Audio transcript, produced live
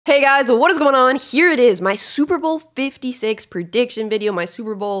Hey guys, what is going on? Here it is, my Super Bowl 56 prediction video, my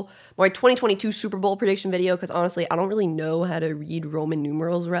 2022 Super Bowl prediction video, because honestly, I don't really know how to read Roman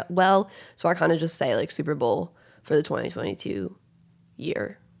numerals well, so I kind of just say like Super Bowl for the 2022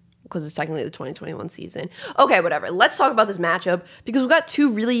 year, because it's technically the 2021 season. Okay, whatever. Let's talk about this matchup, because we've got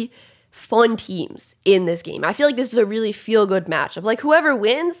two really fun teams in this game. I feel like this is a really feel-good matchup. Like, whoever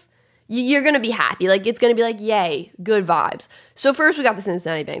wins, you're going to be happy. Like, it's going to be like, yay, good vibes. So first, we got the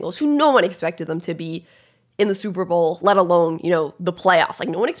Cincinnati Bengals, who no one expected them to be in the Super Bowl, let alone, you know, the playoffs. Like,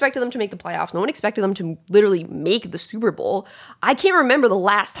 no one expected them to make the playoffs. No one expected them to literally make the Super Bowl. I can't remember the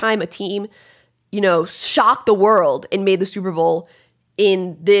last time a team, you know, shocked the world and made the Super Bowl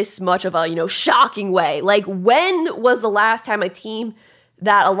in this much of a, you know, shocking way. Like, when was the last time a team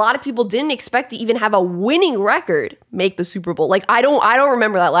that a lot of people didn't expect to even have a winning record make the Super Bowl? Like, I don't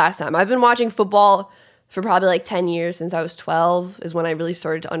remember that last time. I've been watching football for probably like 10 years. Since I was 12 is when I really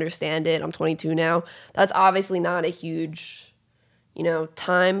started to understand it. I'm 22 now. That's obviously not a huge, you know,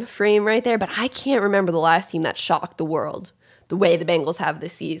 time frame right there, but I can't remember the last team that shocked the world the way the Bengals have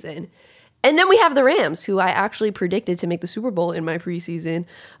this season. And then we have the Rams, who I actually predicted to make the Super Bowl in my preseason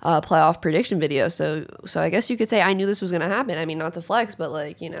playoff prediction video. So I guess you could say I knew this was going to happen. I mean, not to flex, but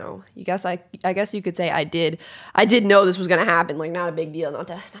like, you know, I guess you could say I did know this was going to happen. Like, not a big deal, not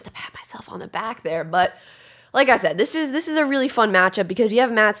to pat myself on the back there, but like I said, this is a really fun matchup because you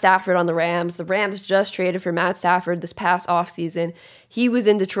have Matt Stafford on the Rams. The Rams just traded for Matt Stafford this past offseason. He was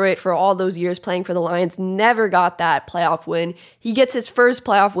in Detroit for all those years playing for the Lions, never got that playoff win. He gets his first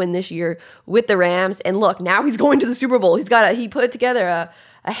playoff win this year with the Rams, and look, now he's going to the Super Bowl. He put together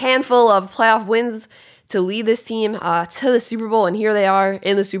a handful of playoff wins to lead this team to the Super Bowl, and here they are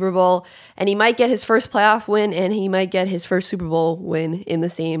in the Super Bowl, and he might get his first playoff win, and he might get his first Super Bowl win in the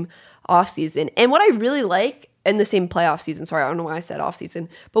same offseason. And what I really like, in the same playoff season, sorry, I don't know why I said offseason,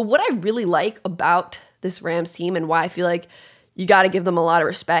 but what I really like about this Rams team and why I feel like you got to give them a lot of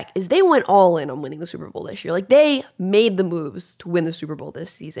respect is they went all in on winning the Super Bowl this year. Like, they made the moves to win the Super Bowl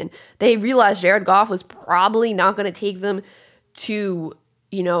this season. They realized Jared Goff was probably not going to take them to,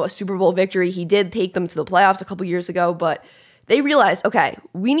 you know, a Super Bowl victory. He did take them to the playoffs a couple years ago, but they realized, okay,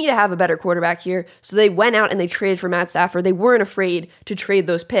 we need to have a better quarterback here. So they went out and they traded for Matt Stafford. They weren't afraid to trade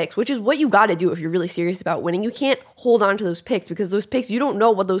those picks, which is what you got to do if you're really serious about winning. You can't hold on to those picks because those picks, you don't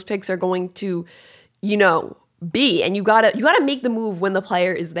know what those picks are going to, you know, be. And you gotta make the move when the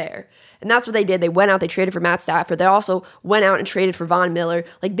player is there. And that's what they did. They went out, they traded for Matt Stafford. They also went out and traded for Von Miller.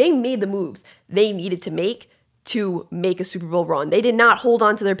 Like, they made the moves they needed to make a Super Bowl run. They did not hold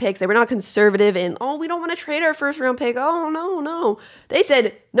on to their picks. They were not conservative and, oh, we don't want to trade our first round pick. Oh, no. They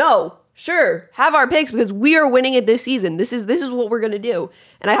said, no, sure, have our picks because we are winning it this season. This is what we're going to do.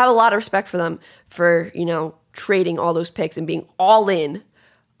 And I have a lot of respect for them for, you know, trading all those picks and being all in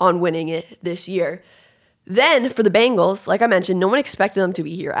on winning it this year. Then for the Bengals, like I mentioned, no one expected them to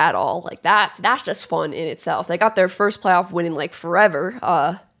be here at all. Like, that's just fun in itself. They got their first playoff win in like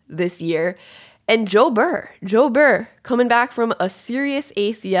forever this year. And Joe Burr coming back from a serious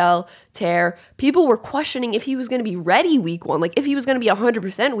ACL tear. People were questioning if he was going to be ready week one, like if he was going to be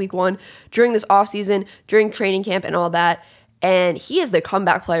 100% week one during this offseason, during training camp and all that. And he is the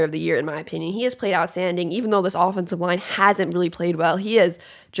comeback player of the year, in my opinion. He has played outstanding, even though this offensive line hasn't really played well. He has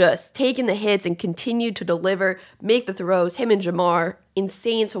just taken the hits and continued to deliver, make the throws. Him and Jamar,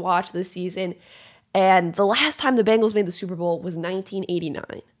 insane to watch this season. And the last time the Bengals made the Super Bowl was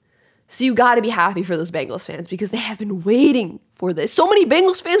 1989. So you got to be happy for those Bengals fans because they have been waiting for this. So many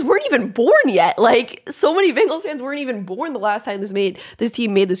Bengals fans weren't even born yet. Like, so many Bengals fans weren't even born the last time this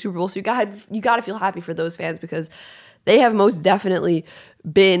team made the Super Bowl. So you got to feel happy for those fans because they have most definitely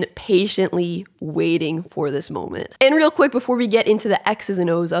been patiently waiting for this moment. And real quick, before we get into the X's and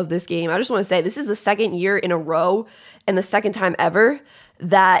O's of this game, I just want to say this is the second year in a row and the second time ever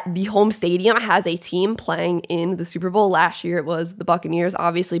that the home stadium has a team playing in the Super Bowl. Last year it was the Buccaneers,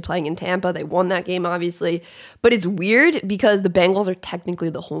 obviously playing in Tampa. They won that game, obviously. But it's weird because the Bengals are technically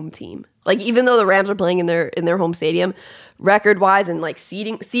the home team. Like, even though the Rams are playing in their home stadium, record-wise and like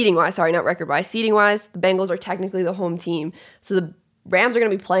seating-wise, sorry, not record-wise, seating-wise, the Bengals are technically the home team. So the Rams are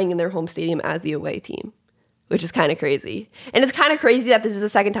going to be playing in their home stadium as the away team, which is kind of crazy. And it's kind of crazy that this is the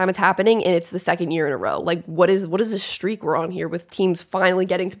second time it's happening and it's the second year in a row. Like, what is this streak we're on here with teams finally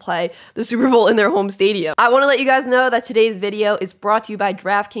getting to play the Super Bowl in their home stadium? I want to let you guys know that today's video is brought to you by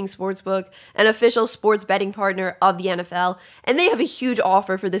DraftKings Sportsbook, an official sports betting partner of the NFL, and they have a huge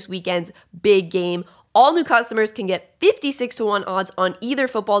offer for this weekend's big game. All new customers can get 56-1 odds on either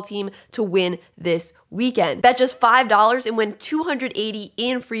football team to win this weekend. Bet just $5 and win $280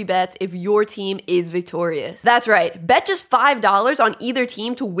 in free bets if your team is victorious. That's right. Bet just $5 on either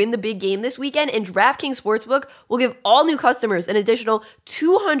team to win the big game this weekend, and DraftKings Sportsbook will give all new customers an additional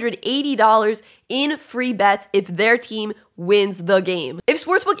 $280 in free bets if their team wins the game. If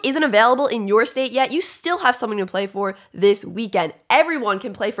Sportsbook isn't available in your state yet, you still have something to play for this weekend. Everyone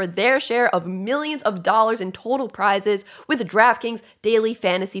can play for their share of millions of dollars in total prizes with the DraftKings Daily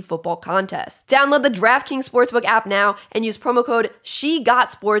Fantasy Football Contest. Download the DraftKings Sportsbook app now and use promo code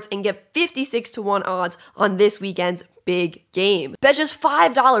SheGotSports and get 56-1 odds on this weekend's big game. Bet just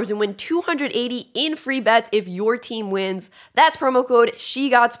 $5 and win $280 in free bets if your team wins. That's promo code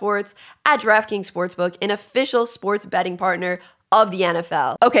SheGotSports at DraftKings Sportsbook, an official sports betting partner of the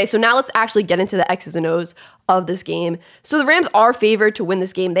NFL. Okay, so now let's actually get into the X's and O's of this game. So the Rams are favored to win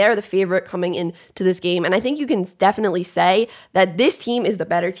this game. They are the favorite coming into this game. And I think you can definitely say that this team is the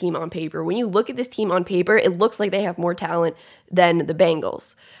better team on paper. When you look at this team on paper, it looks like they have more talent than the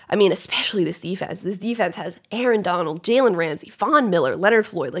Bengals. I mean, especially this defense. This defense has Aaron Donald, Jalen Ramsey, Von Miller, Leonard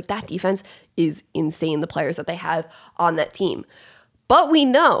Floyd. Like, that defense is insane, the players that they have on that team. But we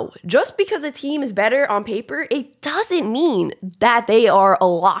know, just because a team is better on paper, it doesn't mean that they are a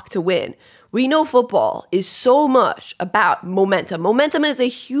lock to win. We know football is so much about momentum. Momentum is a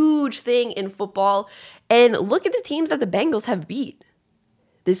huge thing in football. And look at the teams that the Bengals have beat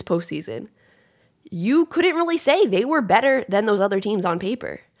this postseason. You couldn't really say they were better than those other teams on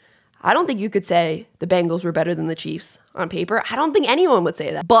paper. I don't think you could say the Bengals were better than the Chiefs on paper. I don't think anyone would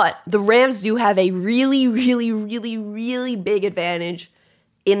say that. But the Rams do have a really big advantage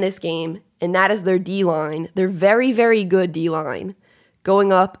in this game, and that is their D-line. Their very, very good D-line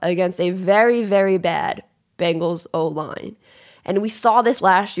going up against a very, very bad Bengals O-line. And we saw this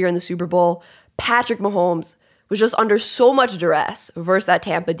last year in the Super Bowl. Patrick Mahomes was just under so much duress versus that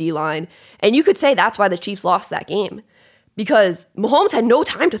Tampa D-line. And you could say that's why the Chiefs lost that game. Because Mahomes had no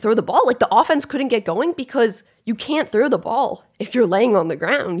time to throw the ball. Like, the offense couldn't get going because you can't throw the ball if you're laying on the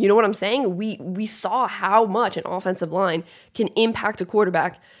ground. You know what I'm saying? We saw how much an offensive line can impact a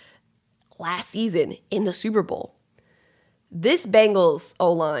quarterback last season in the Super Bowl. This Bengals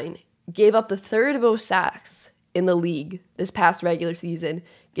O-line gave up the third most sacks in the league this past regular season,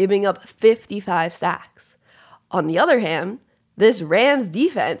 giving up 55 sacks. On the other hand, this Rams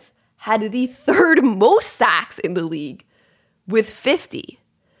defense had the third most sacks in the league, with 50.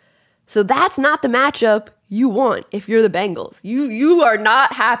 So that's not the matchup you want if you're the Bengals. You are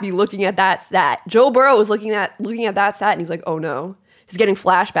not happy looking at that stat. Joe Burrow was looking at that stat and he's like, oh no. He's getting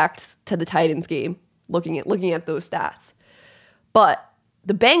flashbacks to the Titans game, looking at those stats. But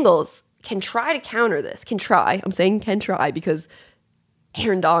the Bengals can try to counter this. Can try. I'm saying can try because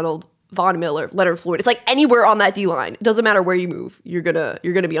Aaron Donald, Von Miller, Leonard Floyd, it's like anywhere on that D-line. It doesn't matter where you move. You're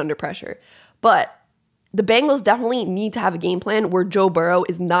gonna be under pressure. But the Bengals definitely need to have a game plan where Joe Burrow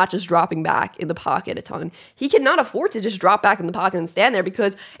is not just dropping back in the pocket a ton. He cannot afford to just drop back in the pocket and stand there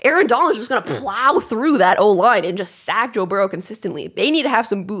because Aaron Donald is just going to plow through that O-line and just sack Joe Burrow consistently. They need to have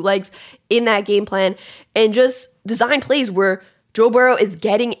some bootlegs in that game plan and just design plays where Joe Burrow is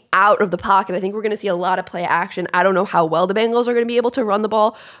getting out of the pocket. I think we're going to see a lot of play action. I don't know how well the Bengals are going to be able to run the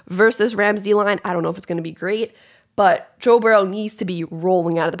ball versus Rams D-line. I don't know if it's going to be great, but Joe Burrow needs to be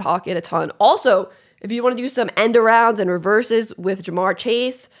rolling out of the pocket a ton. Also, if you want to do some end arounds and reverses with Jamar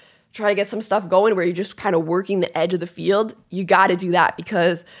Chase, try to get some stuff going where you're just kind of working the edge of the field, you got to do that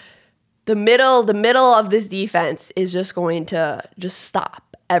because the middle of this defense is just going to just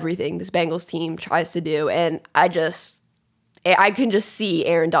stop everything this Bengals team tries to do. And I can just see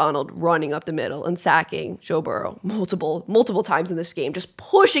Aaron Donald running up the middle and sacking Joe Burrow multiple times in this game, just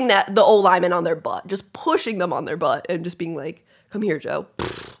pushing the O-lineman on their butt, just pushing them on their butt and just being like, come here, Joe.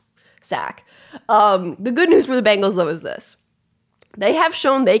 Sack. The good news for the Bengals, though, is this. They have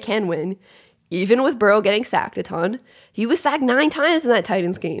shown they can win, even with Burrow getting sacked a ton. He was sacked 9 times in that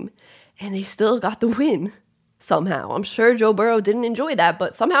Titans game, and they still got the win somehow. I'm sure Joe Burrow didn't enjoy that,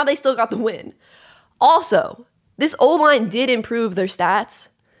 but somehow they still got the win. Also, this O-line did improve their stats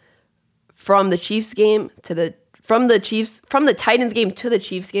from the Chiefs game from the Titans game to the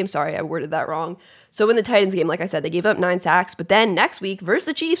Chiefs game. Sorry, I worded that wrong. So in the Titans game, like I said, they gave up 9 sacks, but then next week versus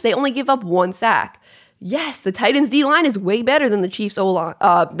the Chiefs, they only give up 1 sack. Yes, the Titans D-line is way better than the Chiefs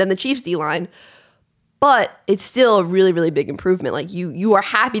D-line, but it's still a really big improvement. Like you are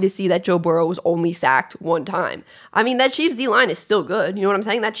happy to see that Joe Burrow was only sacked 1 time. I mean, that Chiefs D-line is still good. You know what I'm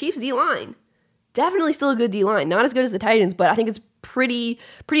saying? That Chiefs D-line, definitely still a good D-line. Not as good as the Titans, but I think it's pretty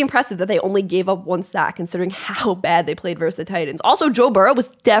impressive that they only gave up 1 sack considering how bad they played versus the Titans. Also, Joe Burrow was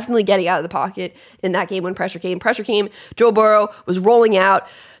definitely getting out of the pocket in that game when pressure came. Joe Burrow was rolling out.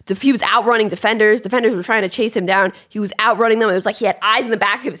 He was outrunning defenders. Defenders were trying to chase him down. He was outrunning them. It was like he had eyes in the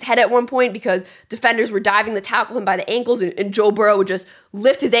back of his head at one point because defenders were diving to tackle him by the ankles, and Joe Burrow would just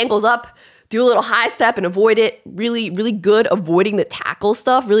lift his ankles up, do a little high step and avoid it. Really, really good avoiding the tackle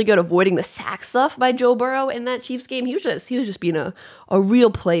stuff. Really good avoiding the sack stuff by Joe Burrow in that Chiefs game. He was just being a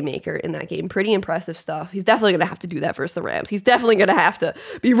real playmaker in that game. Pretty impressive stuff. He's definitely going to have to do that versus the Rams. He's definitely going to have to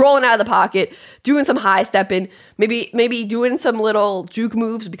be rolling out of the pocket, doing some high stepping, maybe doing some little juke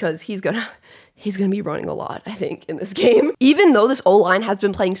moves because he's going to be running a lot, I think, in this game. Even though this O-line has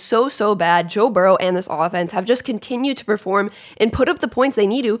been playing so bad, Joe Burrow and this offense have just continued to perform and put up the points they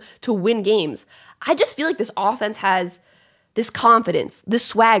need to win games. I just feel like this offense has this confidence, this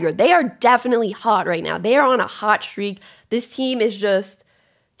swagger. They are definitely hot right now. They are on a hot streak. This team is just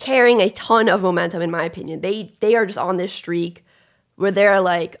carrying a ton of momentum, in my opinion. They are just on this streak where they're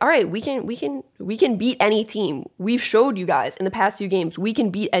like, all right, we can beat any team. We've showed you guys in the past few games, we can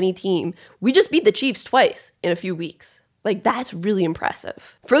beat any team. We just beat the Chiefs twice in a few weeks. Like, that's really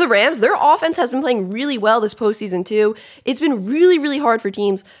impressive. For the Rams, their offense has been playing really well this postseason too. It's been really hard for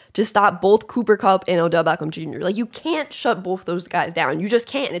teams to stop both Cooper Kupp and Odell Beckham Jr. Like, you can't shut both those guys down. You just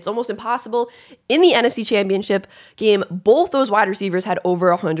can't. It's almost impossible. In the NFC Championship game, both those wide receivers had over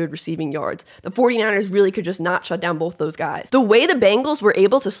 100 receiving yards. The 49ers really could just not shut down both those guys. The way the Bengals were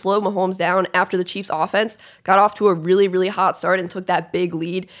able to slow Mahomes down after the Chiefs offense got off to a really hot start and took that big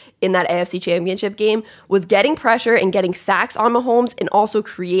lead in that AFC Championship game was getting pressure and getting sacks on Mahomes and also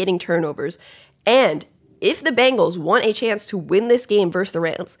creating turnovers. And if the Bengals want a chance to win this game versus the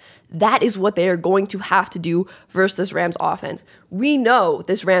Rams, that is what they are going to have to do versus this Rams offense. We know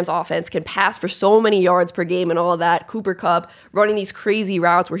this Rams offense can pass for so many yards per game and all of that. Cooper Kupp running these crazy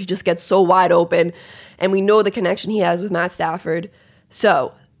routes where he just gets so wide open, and we know the connection he has with Matt Stafford.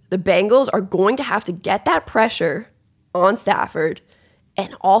 So the Bengals are going to have to get that pressure on Stafford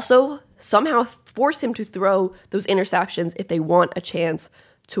and also somehow force him to throw those interceptions if they want a chance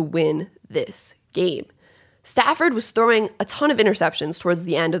to win this game. Stafford was throwing a ton of interceptions towards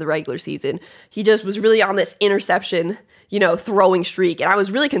the end of the regular season. He just was really on this interception, throwing streak. And I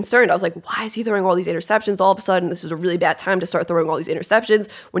was really concerned. I was like, why is he throwing all these interceptions all of a sudden? This is a really bad time to start throwing all these interceptions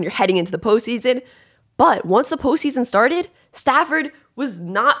when you're heading into the postseason. But once the postseason started, Stafford was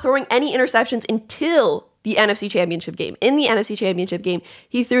not throwing any interceptions until the NFC Championship game. In the NFC Championship game,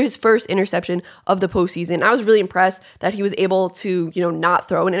 he threw his first interception of the postseason. I was really impressed that he was able to, not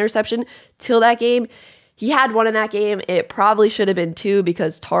throw an interception till that game. He had one in that game. It probably should have been 2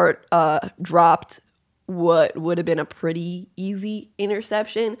 because Tart dropped what would have been a pretty easy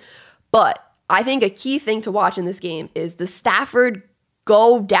interception. But I think a key thing to watch in this game is the Stafford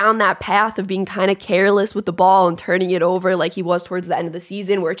go down that path of being kind of careless with the ball and turning it over like he was towards the end of the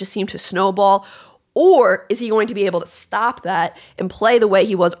season where it just seemed to snowball? Or is he going to be able to stop that and play the way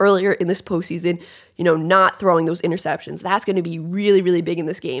he was earlier in this postseason, not throwing those interceptions? That's going to be really big in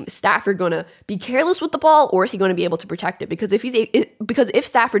this game. Is Stafford going to be careless with the ball, or is he going to be able to protect it? Because if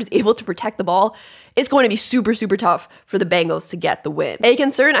Stafford is able to protect the ball, it's going to be super tough for the Bengals to get the win. A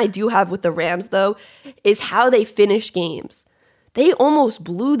concern I do have with the Rams, though, is how they finish games. They almost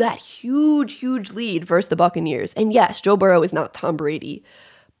blew that huge lead versus the Buccaneers. And yes, Joe Burrow is not Tom Brady.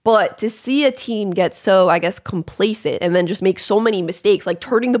 But to see a team get so, complacent and then just make so many mistakes, like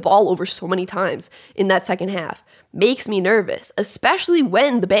turning the ball over so many times in that second half, makes me nervous, especially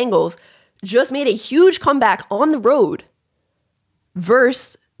when the Bengals just made a huge comeback on the road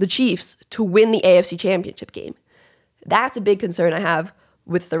versus the Chiefs to win the AFC Championship game. That's a big concern I have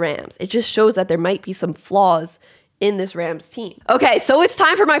with the Rams. It just shows that there might be some flaws in this Rams team. Okay, so it's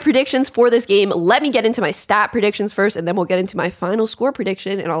time for my predictions for this game. Let me get into my stat predictions first, and then we'll get into my final score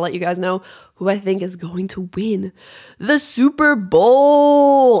prediction, and I'll let you guys know who I think is going to win the Super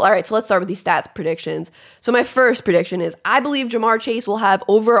Bowl. All right, so let's start with these stats predictions. So my first prediction is I believe Jamar Chase will have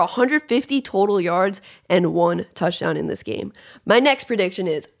over 150 total yards and 1 touchdown in this game. My next prediction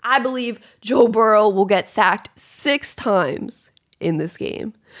is I believe Joe Burrow will get sacked 6 times in this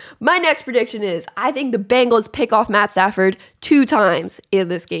game. My next prediction is I think the Bengals pick off Matt Stafford 2 times in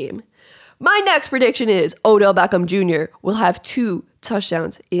this game. My next prediction is Odell Beckham Jr. will have 2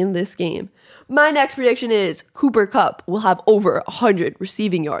 touchdowns in this game. My next prediction is Cooper Kupp will have over 100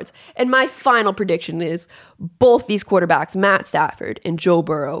 receiving yards. And my final prediction is both these quarterbacks, Matt Stafford and Joe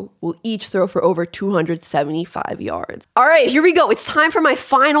Burrow, will each throw for over 275 yards. All right, here we go. It's time for my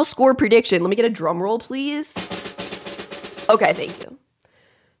final score prediction. Let me get a drum roll, please. Okay, thank you.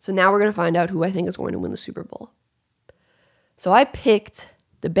 So now we're going to find out who I think is going to win the Super Bowl. So I picked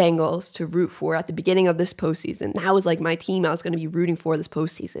the Bengals to root for at the beginning of this postseason. That was like my team I was going to be rooting for this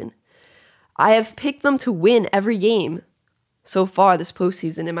postseason. I have picked them to win every game so far this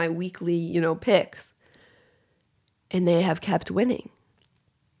postseason in my weekly, picks. And they have kept winning.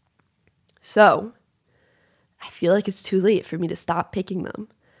 So I feel like it's too late for me to stop picking them.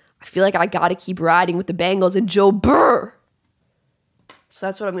 I feel like I got to keep riding with the Bengals and Joe Burr. So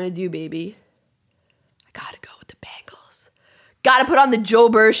that's what I'm going to do, baby. I got to go with the Bengals. Got to put on the Joe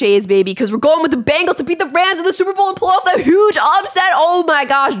Burr shades, baby, because we're going with the Bengals to beat the Rams in the Super Bowl and pull off that huge upset. Oh my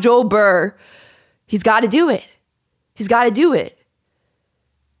gosh, Joe Burr. He's got to do it. He's got to do it.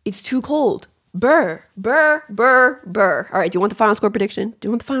 It's too cold. Burr, Burr, Burr, Burr. All right, do you want the final score prediction?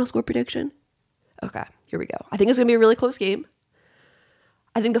 Okay, here we go. I think it's going to be a really close game.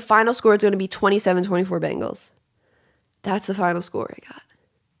 I think the final score is going to be 27-24 Bengals. That's the final score I got.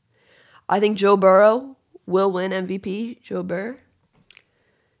 I think Joe Burrow will win MVP. Joe Burr.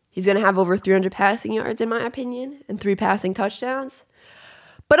 He's going to have over 300 passing yards, in my opinion, and 3 passing touchdowns.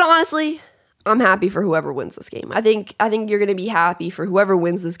 But honestly, I'm happy for whoever wins this game. I think you're going to be happy for whoever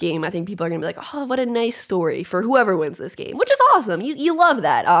wins this game. I think people are going to be like, oh, what a nice story for whoever wins this game, which is awesome. You love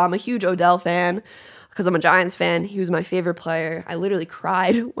that. I'm a huge Odell fan because I'm a Giants fan. He was my favorite player. I literally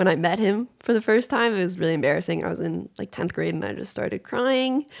cried when I met him for the first time. It was really embarrassing. I was in like 10th grade and I just started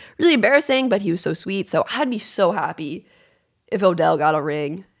crying. Really embarrassing, but he was so sweet. So I'd be so happy if Odell got a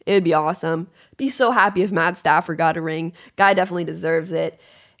ring. It would be awesome. Be so happy if Matt Stafford got a ring. Guy definitely deserves it.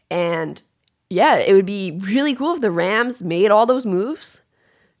 And yeah, it would be really cool if the Rams made all those moves,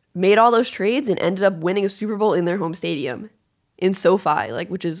 made all those trades, and ended up winning a Super Bowl in their home stadium in SoFi,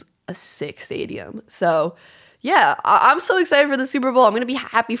 which is a sick stadium. So yeah, I'm so excited for the Super Bowl. I'm going to be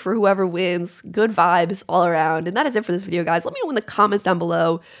happy for whoever wins. Good vibes all around. And that is it for this video, guys. Let me know in the comments down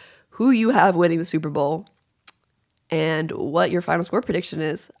below who you have winning the Super Bowl and what your final score prediction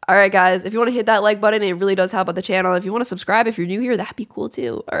is. All right, guys, if you want to hit that like button, it really does help out the channel. If you want to subscribe, if you're new here, that'd be cool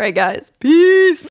too. All right, guys, peace.